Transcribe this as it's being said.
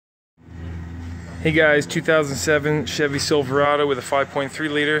Hey guys, 2007 Chevy Silverado with a 5.3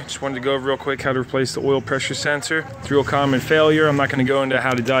 liter. Just wanted to go over real quick how to replace the oil pressure sensor. It's a real common failure. I'm not going to go into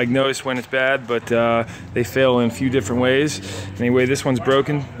how to diagnose when it's bad, but they fail in a few different ways. Anyway, this one's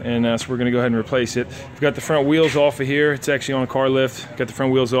broken, and so we're going to go ahead and replace it. We've got the front wheels off of here. It's actually on a car lift. Got the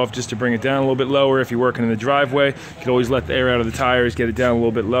front wheels off just to bring it down a little bit lower. If you're working in the driveway, you can always let the air out of the tires, get it down a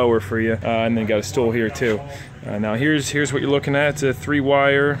little bit lower for you. And then got a stool here too. Now here's what you're looking at. It's a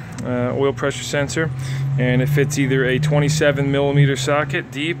 3-wire oil pressure sensor, and it fits either a 27mm socket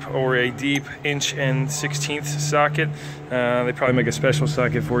deep or a deep 1.16" socket. They probably make a special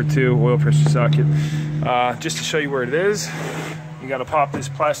socket for it too, oil pressure socket. Just to show you where it is, you got to pop this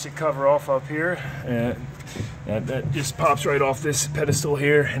plastic cover off up here, and that just pops right off this pedestal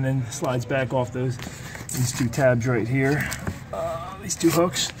here, and then slides back off these two tabs right here, these two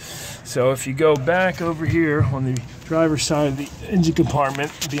hooks. So if you go back over here on the driver's side of the engine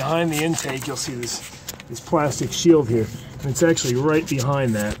compartment, behind the intake, you'll see this plastic shield here. And it's actually right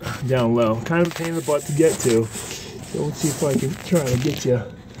behind that, down low. Kind of a pain in the butt to get to. So let's see if I can try to get you.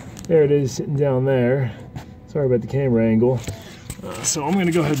 There it is, sitting down there. Sorry about the camera angle. So I'm going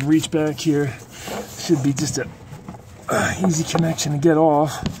to go ahead and reach back here. Should be just a easy connection to get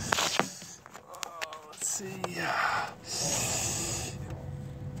off. Let's see.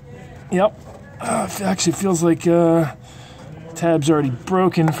 Yep, it actually feels like tab's already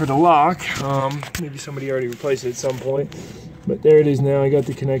broken for the lock. Maybe somebody already replaced it at some point, but there it is now. I got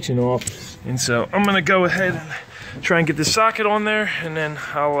the connection off, and so I'm gonna go ahead and try and get the socket on there, and then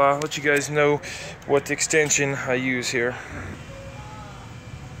I'll let you guys know what extension I use here.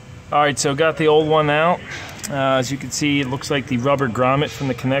 All right, so got the old one out. As you can see, it looks like the rubber grommet from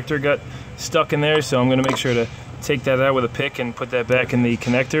the connector got stuck in there, so I'm gonna make sure to take that out with a pick and put that back in the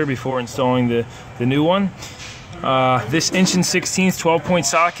connector before installing the new one. This 1.16" 12-point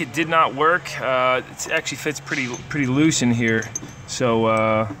socket did not work. It actually fits pretty loose in here. So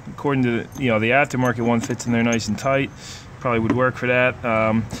according to the aftermarket one, fits in there nice and tight. Probably would work for that.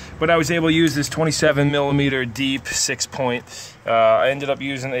 But I was able to use this 27mm deep 6-point. I ended up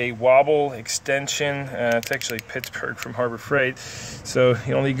using a wobble extension. It's actually Pittsburgh from Harbor Freight. So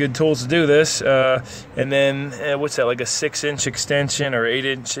you don't need good tools to do this. And then, what's that, like a 6-inch extension or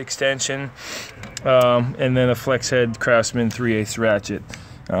 8-inch extension. And then a flex head Craftsman 3/8 ratchet.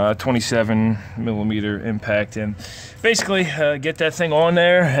 27mm impact. And basically get that thing on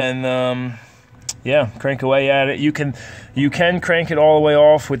there and yeah, crank away at it. You can crank it all the way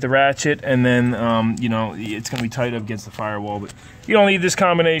off with the ratchet, and then it's going to be tight up against the firewall. But you don't need this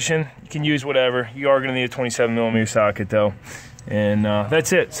combination. You can use whatever. You are going to need a 27mm socket though, and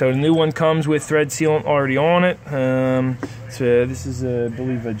that's it. So the new one comes with thread sealant already on it. So this is, I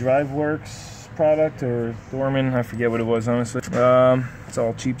believe, a DriveWorks product or Dorman. I forget what it was, honestly. It's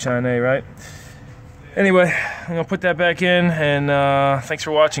all cheap China, right? Anyway, I'm going to put that back in, and thanks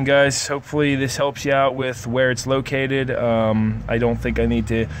for watching, guys. Hopefully this helps you out with where it's located. I don't think I need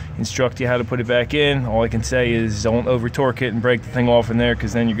to instruct you how to put it back in. All I can say is don't over-torque it and break the thing off in there,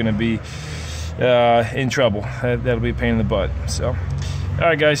 because then you're going to be in trouble. That'll be a pain in the butt. So, all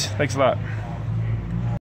right, guys, thanks a lot.